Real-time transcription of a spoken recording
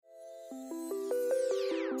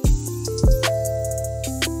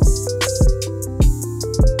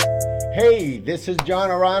Hey, this is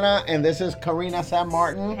John Arana, and this is Karina San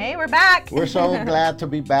Martin. Hey, we're back. We're so glad to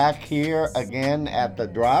be back here again at the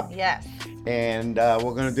Drop. Yes. And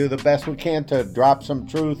we're going to do the best we can to drop some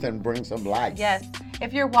truth and bring some light. Yes.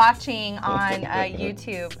 If you're watching on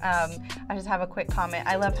YouTube, I just have a quick comment.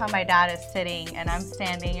 I love how my dad is sitting and I'm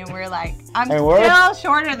standing, and we're like, I'm still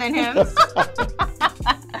shorter than him.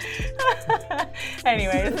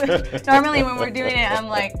 Anyways, normally when we're doing it, I'm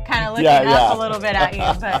like kind of looking up a little bit at you,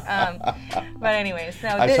 but anyways, so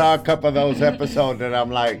I saw a couple of those episodes, and I'm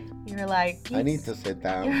like, you're like, I need to sit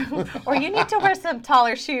down, or you need to wear some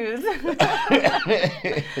taller shoes. Oh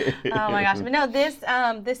my gosh! But no,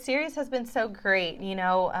 this series has been so great. You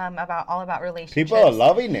know, all about relationships. People are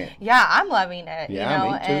loving it. Yeah, I'm loving it. Yeah, you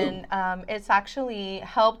know, me too. And it's actually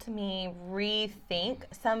helped me rethink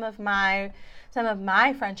some of my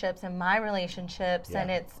friendships and my relationships, and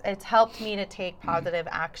it's helped me to take positive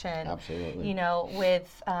action. Absolutely. You know,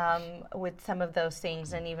 with some of those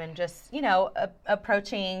things, and even just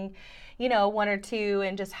approaching, one or two,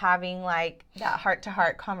 and just having like that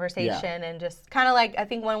heart-to-heart conversation, and just kind of like, I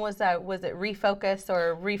think one was it refocus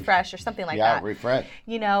or refresh or something like that. Yeah, refresh.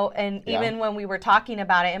 And even when we were talking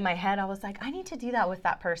about it in my head, I was like, I need to do that with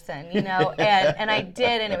that person, and I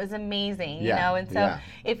did, and it was amazing, and so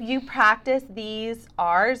if you practice these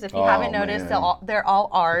R's, if you haven't noticed, they're all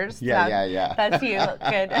R's. Yeah. That's you.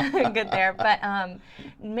 Good, good there. But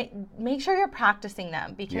make sure you're practicing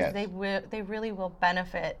them, because they really will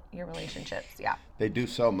benefit your relationships. Yeah. They do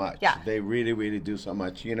so much. Yeah. They really, really do so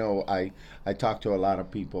much. I talk to a lot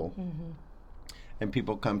of people, and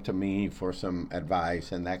people come to me for some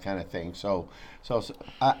advice and that kind of thing. So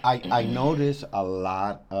I notice a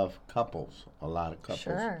lot of couples.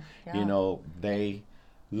 Sure. Yeah. They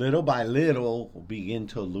little by little begin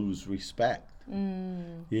to lose respect.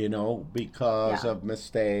 Because of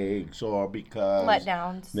mistakes, or because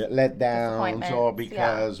letdowns, or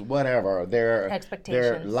because whatever their expectations,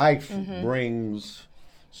 their life brings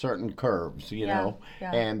certain curves,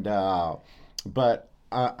 and but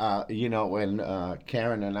when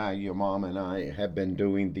Karen and I, your mom and I, have been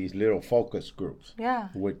doing these little focus groups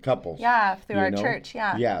with couples. Yeah, through our church.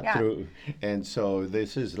 Through, and so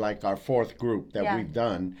this is like our fourth group that we've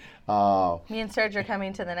done. Me and Serge are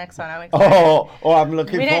coming to the next one. I'm excited. I'm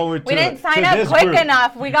looking forward to it. We didn't sign up quick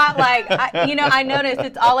enough. We got I noticed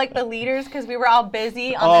it's all like the leaders, because we were all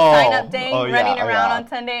busy on the sign-up day, running around on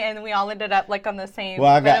Sunday, and we all ended up like on the same.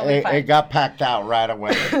 Well, it got packed out right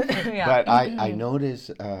away. But I noticed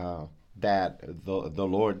that the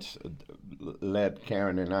Lord's led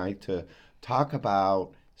Karen and I to talk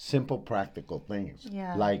about simple, practical things,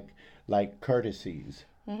 like courtesies.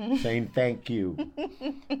 Saying thank you,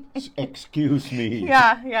 excuse me,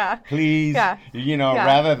 please,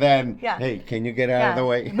 rather than hey, can you get out of the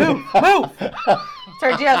way? Move.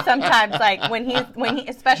 Sergio sometimes, like when he,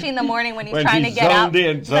 especially in the morning when he's trying to get out,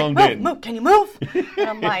 zoned in. Move, can you move? And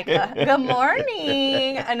I'm like, good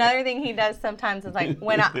morning. Another thing he does sometimes is like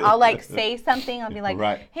when I'll like say something, I'll be like,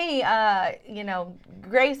 hey,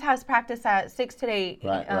 Grace has practice at 6 today,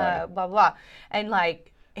 blah blah, and like,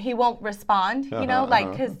 he won't respond,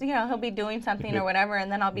 because he'll be doing something or whatever, and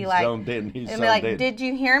then I'll be like, did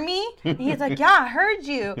you hear me? And he's like, yeah, I heard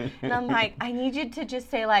you. And I'm like, I need you to just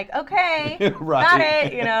say like, okay, got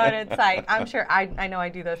it, and it's like, I'm sure I know I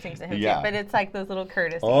do those things to him too, but it's like those little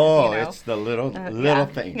courtesies. It's the little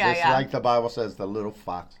things. It's like the Bible says, the little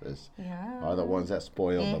foxes are the ones that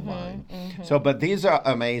spoil the vine. So, but these are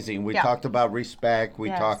amazing. We talked about respect. We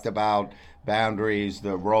talked about boundaries,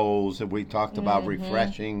 the roles, and we talked about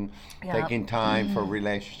refreshing, taking time for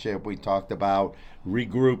relationship. We talked about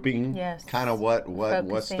regrouping, kind of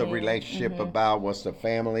what's the relationship about, what's the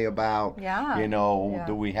family about,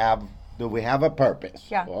 do we have a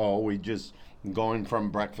purpose, or we just going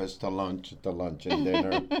from breakfast to lunch and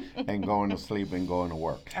dinner and going to sleep and going to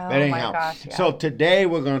work. But anyhow, my gosh, so today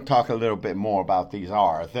we're going to talk a little bit more about these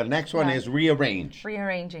R's. The next one is rearrange.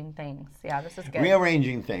 Rearranging things. Yeah, this is good.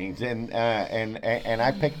 Rearranging things, and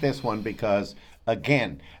I picked this one because,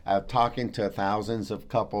 again, talking to thousands of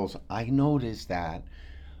couples, I noticed that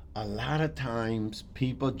a lot of times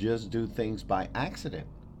people just do things by accident.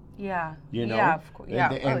 Yeah. Yeah, of course.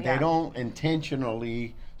 And they don't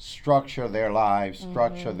intentionally structure their lives,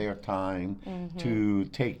 structure their time to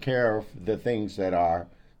take care of the things that are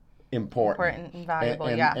important and valuable.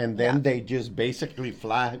 And then they just basically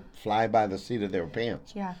fly by the seat of their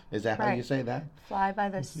pants. Yeah. Is that how you say that? Fly by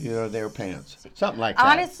the seat of their pants. Something like that.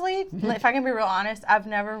 Honestly, if I can be real honest, I've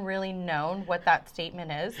never really known what that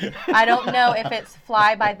statement is. I don't know if it's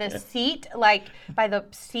fly by the seat, like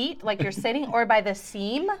you're sitting, or by the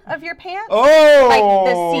seam of your pants. Oh, like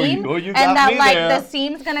the seam, you got and that like there. The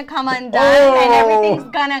seam's gonna come undone and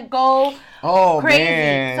everything's gonna go. Oh, crazy.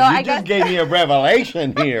 Man, so you just gave me a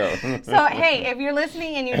revelation here. So, hey, if you're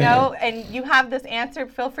listening and you know and you have this answer,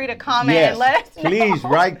 feel free to comment and let us know. Please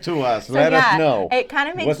write to us. Let us know. It kind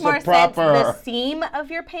of makes more sense. The seam of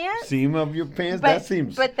your pants. Seam of your pants? That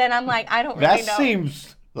seems... But then I'm like, I don't really know. That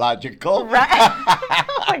seems logical. Right?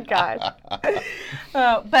 Oh, my God.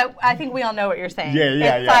 But I think we all know what you're saying.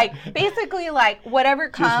 It's like, basically, like, whatever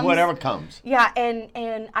comes. Just whatever comes. Yeah,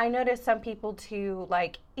 and I notice some people, too,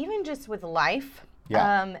 like, even just with life,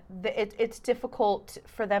 it's difficult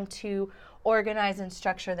for them to organize and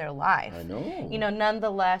structure their life. I know.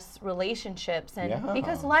 Nonetheless, relationships, and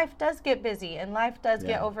because life does get busy and life does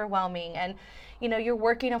get overwhelming, and you're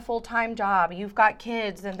working a full-time job, you've got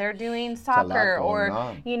kids and they're doing soccer,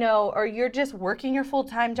 or you're just working your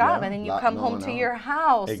full-time job, and then you come home to your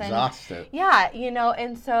house exhausted.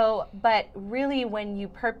 And so, but really when you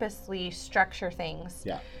purposely structure things,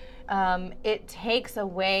 it takes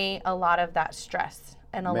away a lot of that stress.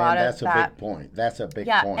 And that's a big point. That's a big point.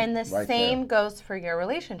 Yeah, and the same goes for your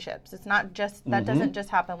relationships. It's not just, that doesn't just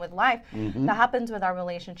happen with life. That happens with our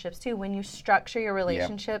relationships too. When you structure your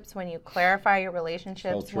relationships, when you clarify your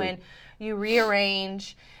relationships, when you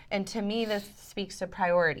rearrange, and to me this speaks to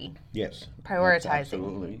priority. Yes. Prioritizing.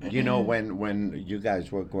 Absolutely. When you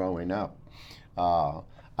guys were growing up, I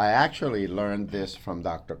actually learned this from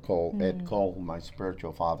Dr. Cole, Ed Cole, my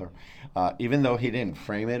spiritual father, even though he didn't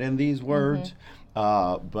frame it in these words.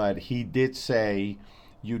 But he did say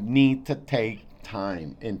you need to take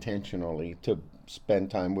time intentionally to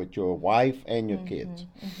spend time with your wife and your kids.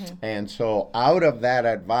 And so out of that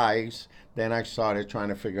advice, then I started trying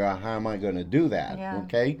to figure out how am I going to do that,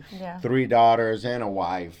 okay? 3 daughters and a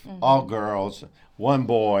wife, all girls, 1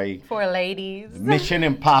 boy. 4 ladies. Mission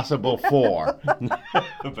Impossible 4.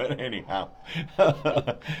 But anyhow.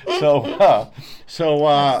 So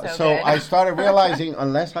I started realizing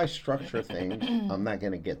unless I structure things, I'm not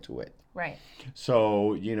going to get to it. Right.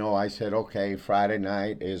 So, I said, okay, Friday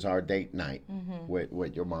night is our date night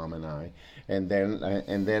with your mom and I. And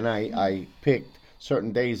then I picked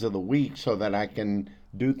certain days of the week so that I can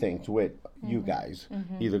do things with you guys.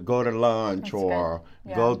 Either go to lunch or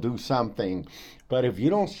go do something. But if you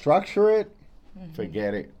don't structure it,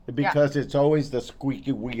 forget it. Because it's always the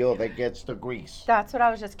squeaky wheel that gets the grease. That's what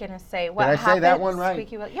I was just going to say. Did I say that one right?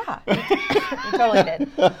 Squeaky wheel? Yeah, you totally did.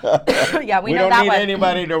 Yeah, we know that one. We don't need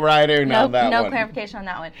anybody to write in on that one. No clarification on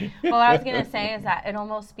that one. But what I was going to say is that it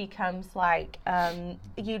almost becomes like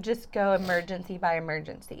you just go emergency by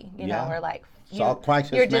emergency, or like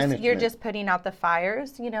you're just putting out the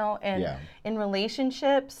fires, and in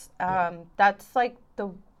relationships, that's like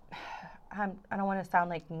I don't want to sound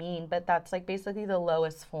like mean, but that's like basically the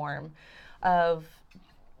lowest form of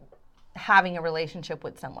having a relationship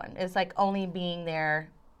with someone. It's like only being there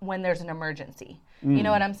when there's an emergency. You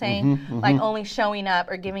know what I'm saying? Like only showing up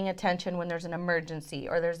or giving attention when there's an emergency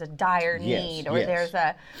or there's a dire need or there's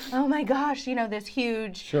a, oh my gosh, this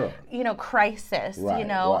huge, crisis,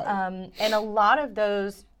 right. And a lot of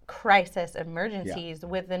those crisis emergencies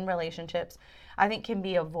within relationships, I think can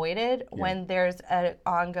be avoided when there's an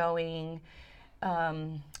ongoing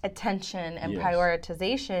attention and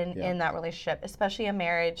prioritization in that relationship, especially a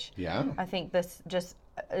marriage. Yeah. I think this just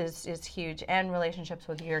is huge, and relationships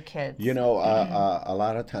with your kids. A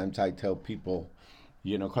lot of times I tell people,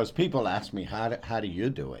 because people ask me, how do you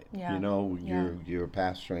do it? Yeah. You're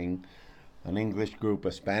pastoring an English group,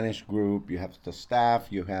 a Spanish group, you have the staff,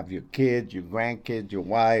 you have your kids, your grandkids, your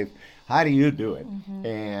wife. How do you do it?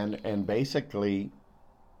 And basically,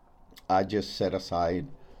 I just set aside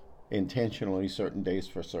intentionally certain days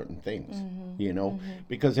for certain things,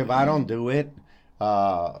 because if I don't do it,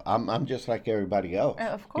 I'm just like everybody else.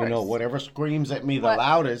 Of course. Whatever screams at me the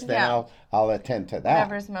loudest, then I'll attend to that.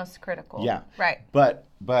 Whatever's most critical. Yeah. Right. But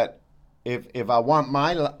if I want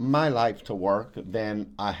my life to work,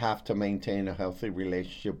 then I have to maintain a healthy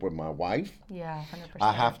relationship with my wife. Yeah, 100%.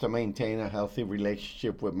 I have to maintain a healthy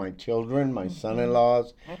relationship with my children, my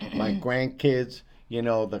son-in-laws, my grandkids,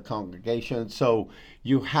 the congregation. So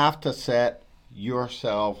you have to set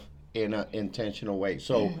yourself in an intentional way.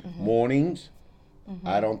 So mornings,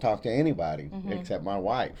 I don't talk to anybody except my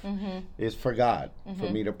wife. It's for God, for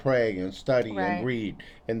me to pray and study and read.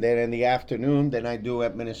 And then in the afternoon, then I do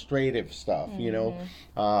administrative stuff, you know.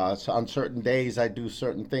 So on certain days, I do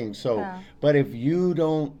certain things. So, but if you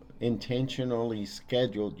don't intentionally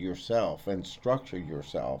schedule yourself and structure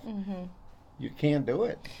yourself, you can't do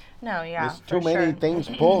it. No, yeah, there's too many things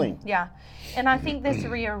pulling. Yeah, and I think this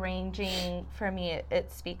rearranging, for me,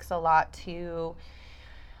 it speaks a lot to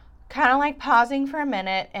kind of like pausing for a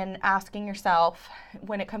minute and asking yourself,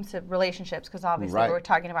 when it comes to relationships, because obviously we're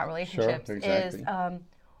talking about relationships, is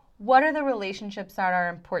what are the relationships that are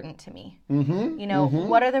important to me? You know,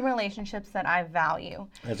 what are the relationships that I value?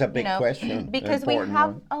 That's a big question. Because we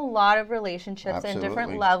have a lot of relationships and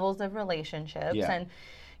different levels of relationships. And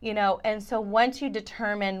you know, and so once you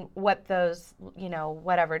determine what those, you know,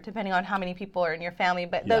 whatever, depending on how many people are in your family,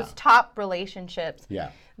 but those top relationships,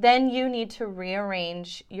 then you need to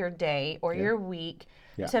rearrange your day or your week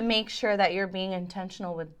to make sure that you're being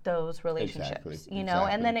intentional with those relationships, you know,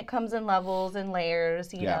 and then it comes in levels and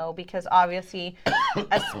layers, you know, because obviously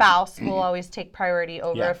a spouse will always take priority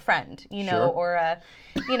over a friend, you know, or a,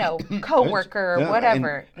 you know, coworker or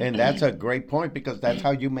whatever. And that's a great point, because that's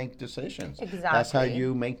how you make decisions. Exactly. That's how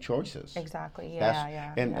you make choices. Exactly.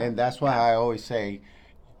 And that's why I always say,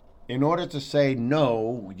 in order to say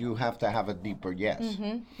no, you have to have a deeper yes.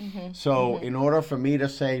 So in order for me to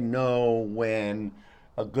say no when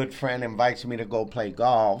a good friend invites me to go play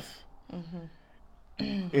golf,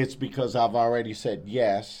 it's because I've already said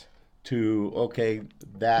yes to, okay,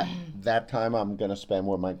 that time I'm going to spend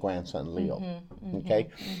with my grandson, Leo. Okay?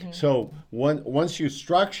 So once you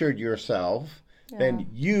structured yourself, then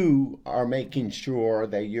you are making sure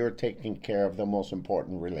that you're taking care of the most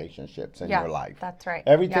important relationships in your life. That's right.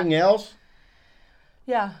 Everything else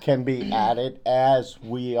can be added as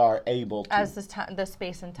we are able to. As the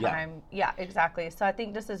space and time. Yeah, exactly. So I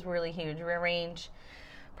think this is really huge. Rearrange,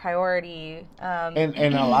 priority. And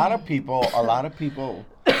a lot of people,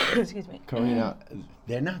 excuse me, Karina,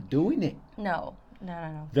 they're not doing it. No.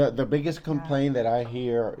 The biggest complaint that I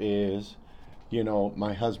hear is, you know,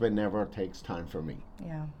 my husband never takes time for me.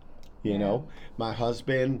 You know, my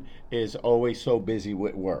husband is always so busy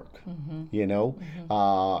with work, you know,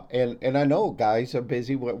 and I know guys are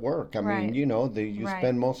busy with work. I mean, you know, you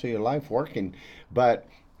spend most of your life working, but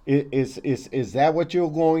is that what you're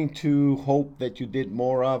going to hope that you did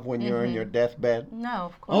more of when you're in your deathbed? No,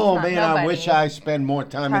 of course not. Man, I wish I spent more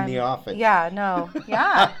time in the office. No,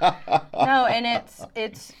 and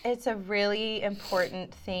it's a really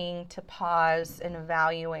important thing to pause and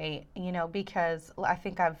evaluate, you know, because I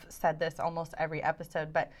think I've said this almost every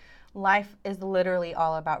episode, but life is literally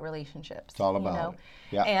all about relationships. It's all about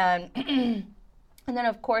it. And and then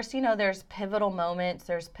of course, you know, there's pivotal moments,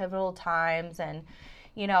 there's pivotal times, and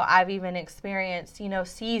you know, I've even experienced, you know,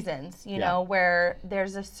 seasons, you know, where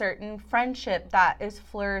there's a certain friendship that is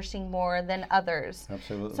flourishing more than others.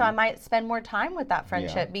 Absolutely. So I might spend more time with that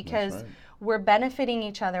friendship because we're benefiting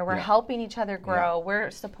each other, we're helping each other grow,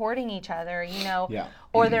 we're supporting each other, you know.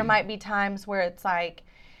 Or there might be times where it's like,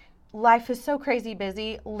 life is so crazy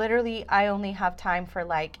busy. Literally, I only have time for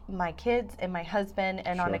like my kids and my husband,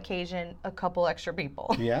 and on occasion a couple extra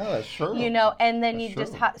people. Yeah, that's true. You know, and then you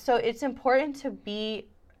just have. So it's important to be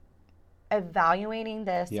evaluating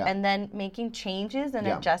this and then making changes and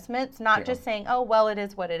adjustments. Not just saying, "Oh, well, it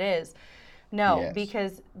is what it is." No,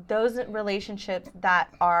 because those relationships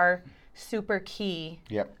that are super key.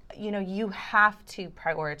 You know, you have to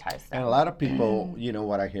prioritize them. And a lot of people, you know,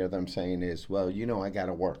 what I hear them saying is, "Well, you know, I got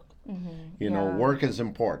to work." You know, work is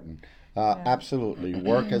important. Absolutely,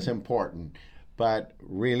 work is important. But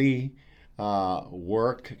really,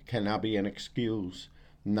 work cannot be an excuse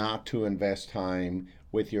not to invest time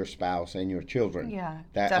with your spouse and your children.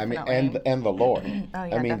 Definitely. I mean, and the Lord.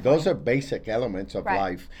 I mean, those are basic elements of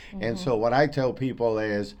life. And so what I tell people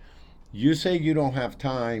is, you say you don't have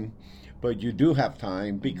time, but you do have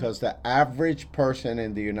time, because the average person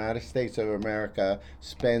in the United States of America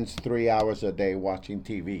spends 3 hours a day watching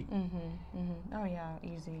TV. Oh, yeah,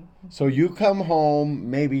 easy. So you come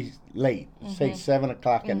home maybe late, say 7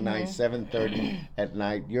 o'clock at night, 7:30 at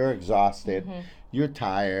night. You're exhausted. You're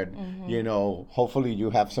tired. You know, hopefully you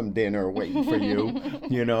have some dinner waiting for you.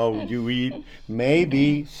 You know, you eat,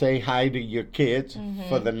 maybe say hi to your kids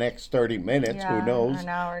for the next 30 minutes. Who knows? An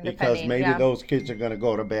hour, because maybe those kids are going to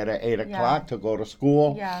go to bed at 8 o'clock to go to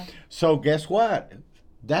school. So guess what?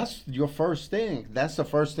 That's your first thing. That's the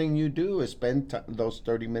first thing you do is spend those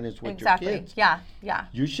 30 minutes with your kids. Yeah.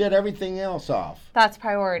 You shut everything else off. That's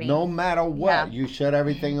priority. No matter what, you shut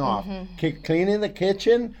everything off. Cleaning the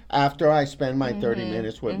kitchen after I spend my 30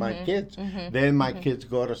 minutes with my kids. Then my kids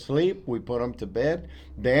go to sleep. We put them to bed.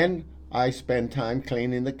 Then I spend time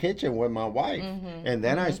cleaning the kitchen with my wife. And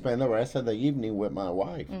then I spend the rest of the evening with my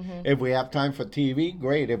wife. If we have time for TV,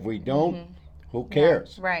 great. If we don't, who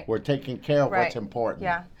cares? Yeah, right. We're taking care of what's important.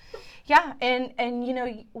 Yeah. Yeah, and you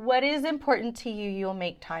know, what is important to you, you'll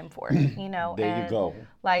make time for, you know. There you go.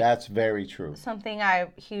 Like, that's very true. Something I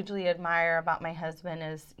hugely admire about my husband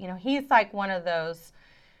is, you know, he's like one of those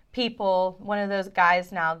people, one of those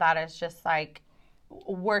guys now that is just like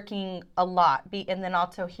working a lot. And then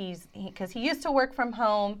also because he used to work from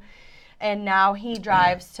home, and now he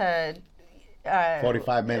drives to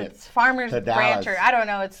 45 minutes. It's Farmers Branch, or I don't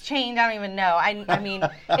know. It's changed. I don't even know. I mean,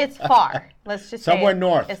 it's far. Let's just say somewhere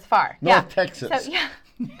north. It's far. North Texas. So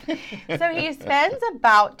so he spends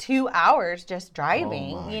about 2 hours just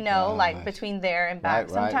driving. You know, like between there and back.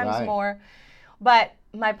 Sometimes more. But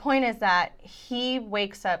my point is that he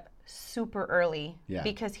wakes up super early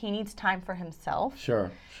because he needs time for himself.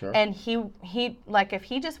 Sure. And he like if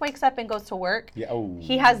he just wakes up and goes to work,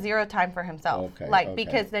 he has zero time for himself.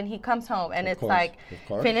 Because then he comes home and it's like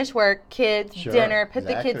finish work, kids, dinner, put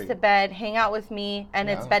the kids to bed, hang out with me, and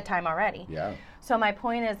it's bedtime already. Yeah. So my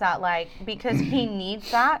point is that like because he needs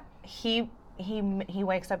that, he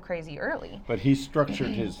wakes up crazy early. But he structured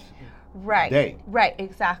his day. Right,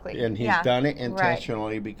 exactly. And he's done it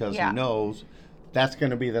intentionally because he knows that's going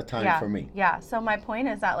to be the time for me. Yeah. So my point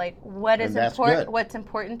is that like what's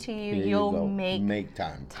important to you, you'll make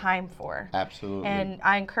time for. Absolutely. And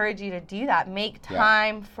I encourage you to do that. Make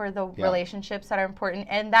time for the relationships that are important,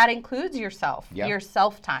 and that includes yourself, your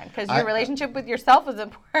self time, because your relationship with yourself is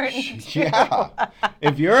important too.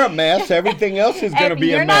 If you're a mess, everything else is going to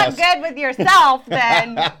be a mess. If you're not good with yourself,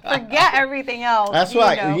 then forget everything else. That's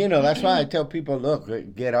why that's why I tell people, look,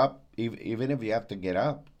 get up, even if you have to get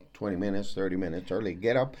up 20 minutes, 30 minutes early.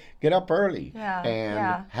 Get up early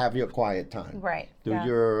and have your quiet time. Right. Do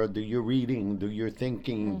your reading, do your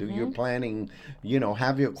thinking, do your planning,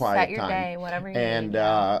 have your quiet time. Set your day, whatever you need. And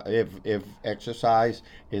if exercise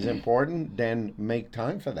is important, then make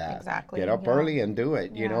time for that. Exactly. Get up early and do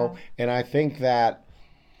it, you know. And I think that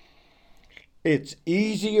it's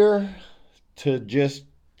easier to just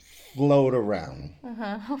float around.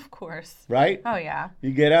 Of course. Right? Oh, yeah.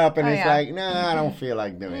 You get up and it's like, I don't feel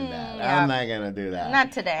like doing that. I'm not going to do that.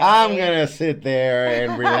 Not today. I'm going to sit there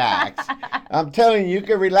and relax. I'm telling you, you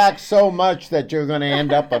can relax so much that you're going to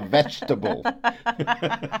end up a vegetable.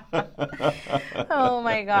 Oh,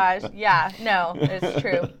 my gosh. Yeah, no, it's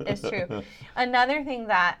true. It's true. Another thing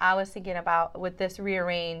that I was thinking about with this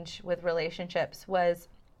rearrange with relationships was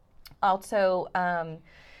also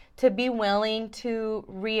to be willing to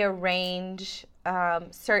rearrange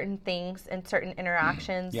certain things and certain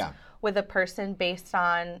interactions with a person based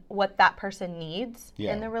on what that person needs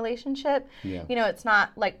in the relationship. Yeah. It's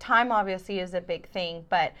not like time obviously is a big thing,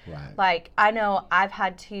 but like I know I've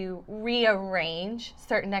had to rearrange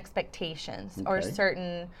certain expectations or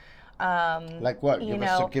certain like what?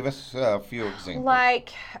 Give us a few examples. Like,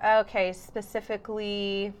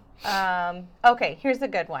 specifically, here's a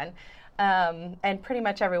good one. And pretty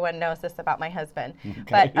much everyone knows this about my husband.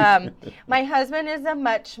 Okay. But my husband is a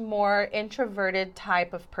much more introverted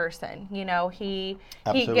type of person. He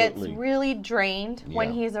gets really drained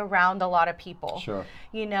when he's around a lot of people. Sure.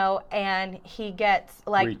 And he gets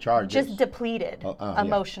like just depleted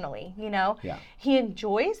emotionally. Yeah. He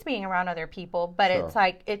enjoys being around other people, but it's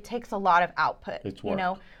like it takes a lot of output. It's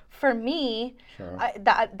work. For me,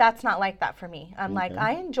 that's not like that for me. I'm like,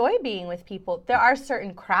 I enjoy being with people. There are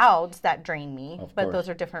certain crowds that drain me, but those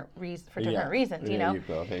are different for different reasons, There you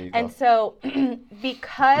go. And so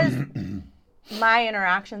because my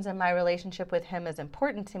interactions and my relationship with him is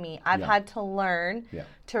important to me, I've had to learn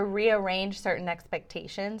to rearrange certain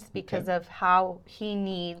expectations because of how he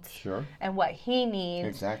needs and what he needs.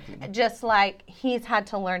 Exactly. Just like he's had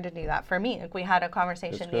to learn to do that for me. Like we had a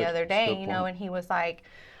conversation the other day, and he was like,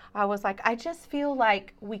 I was like, I just feel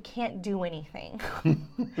like we can't do anything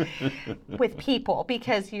with people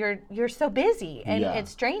because you're so busy and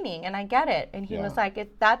it's draining, and I get it. And he was like,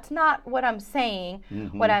 that's not what I'm saying.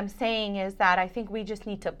 Mm-hmm. What I'm saying is that I think we just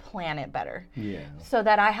need to plan it better so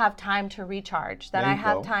that I have time to recharge, that I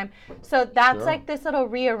have time. So that's like this little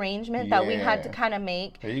rearrangement that we had to kind of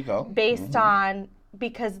make based on,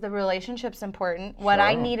 because the relationship's important, what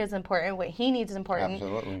I need is important, what he needs is important.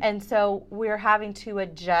 Absolutely. And so we're having to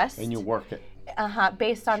adjust. And you work it.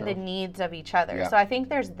 based on the needs of each other. Yeah. So I think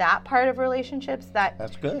there's that part of relationships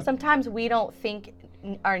that's good. Sometimes we don't think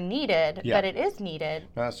are needed, but it is needed.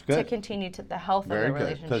 That's good. To continue to the health of the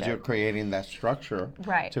relationship. Because you're creating that structure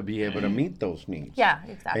to be able to meet those needs. Yeah,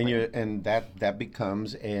 exactly. And that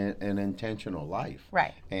becomes an intentional life.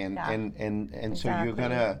 Right. And so you're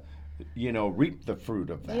gonna reap the fruit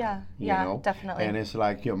of that. Yeah, definitely. And it's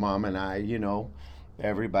like your mom and I,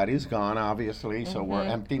 everybody's gone obviously, so we're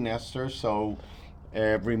empty nesters. So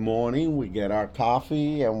every morning we get our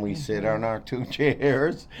coffee and we sit on our 2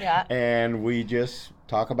 chairs and we just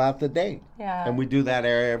talk about the day. Yeah. And we do that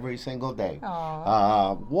every single day.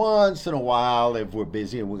 Once in a while, if we're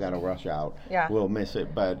busy and we got to rush out, we'll miss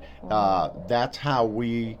it. But that's how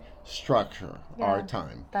we structure our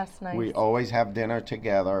time. That's nice. We always have dinner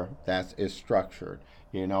together. That is structured,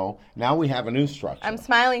 Now we have a new structure. I'm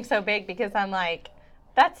smiling so big because I'm like,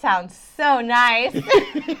 that sounds so nice.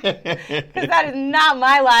 Because that is not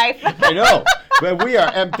my life. I know. But we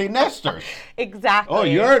are empty nesters. Exactly. Oh,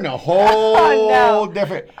 you're in a whole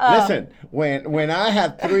different... Listen, when I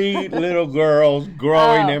had 3 little girls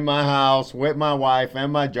growing in my house with my wife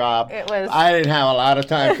and my job, I didn't have a lot of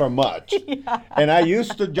time for much. And I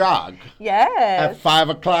used to jog. At 5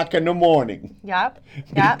 o'clock in the morning. Yep.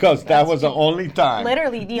 Because that was the only time.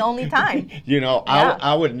 Literally the only time.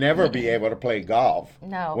 I would never be able to play golf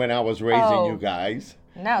when I was raising you guys.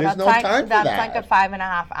 No, there's no time for that. That's like a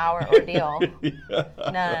 5.5 hour ordeal.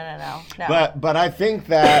 No. But I think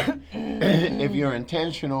that if you're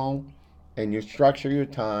intentional and you structure your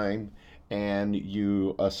time and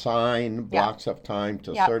you assign blocks of time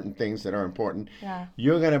to certain things that are important,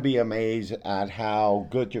 you're going to be amazed at how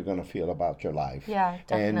good you're going to feel about your life. Yeah,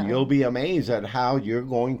 definitely. And you'll be amazed at how you're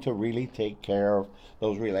going to really take care of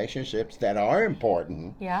those relationships that are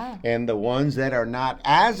important. Yeah. And the ones that are not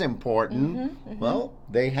as important, well,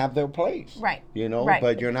 they have their place. Right.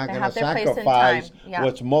 But you're not going to sacrifice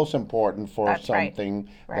what's most important for something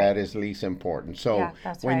that is least important. So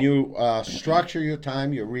when you structure your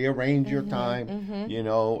time, you rearrange your time,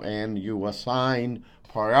 and you assign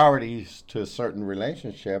priorities to a certain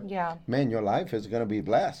relationship, man, your life is going to be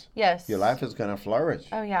blessed. Yes. Your life is going to flourish.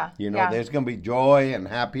 Oh, yeah. There's going to be joy and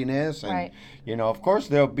happiness. And, of course,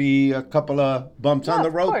 there'll be a couple of bumps on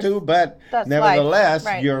the road, too. But nevertheless,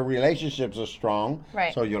 your relationships are strong.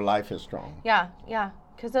 Right. So your life is strong. Yeah.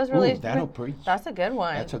 Because those relationships. That'll preach. That's a good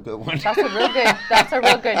one. That's a good one. That's a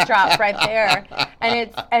real good drop right there.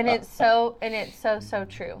 And it's so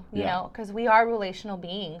true. You know, because we are relational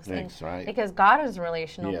beings. That's right. Because God is a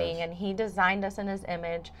relational being, and He designed us in His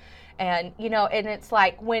image. And and it's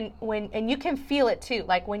like when and you can feel it too.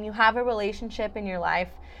 Like when you have a relationship in your life,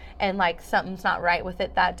 and like something's not right with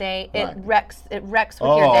it that day, it wrecks with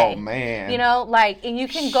your day. Oh man. And you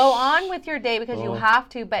can go on with your day because you have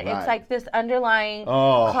to, but it's like this underlying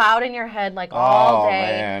cloud in your head like all day.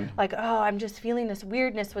 Man. Like, I'm just feeling this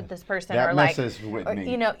weirdness with this person. That messes with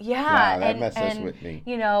me. That messes with me.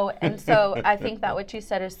 And so I think that what you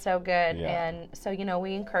said is so good. Yeah. And so,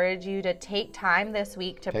 we encourage you to take time this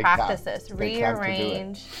week to practice this.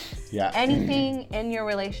 Rearrange anything in your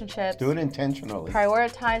relationships. Do it intentionally.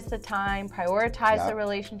 Prioritize the time, prioritize the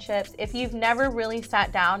relationships. If you've never really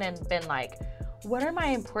sat down and been like, what are my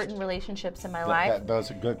important relationships in my life? That's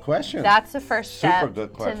a good question. That's the first step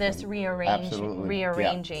to this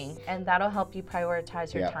rearranging. And that'll help you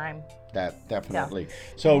prioritize your time. That definitely. Yeah.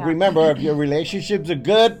 So remember, if your relationships are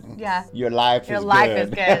good, your life is good. Your life is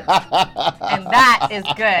good. And that is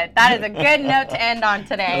good. That is a good note to end on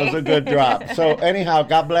today. That was a good drop. So anyhow,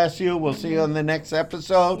 God bless you. We'll see you on the next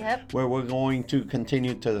episode where we're going to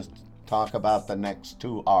continue to talk about the next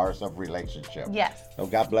 2 hours of relationship. Yes. So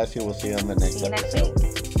God bless you. We'll see you on the next episode. See you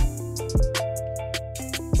next week.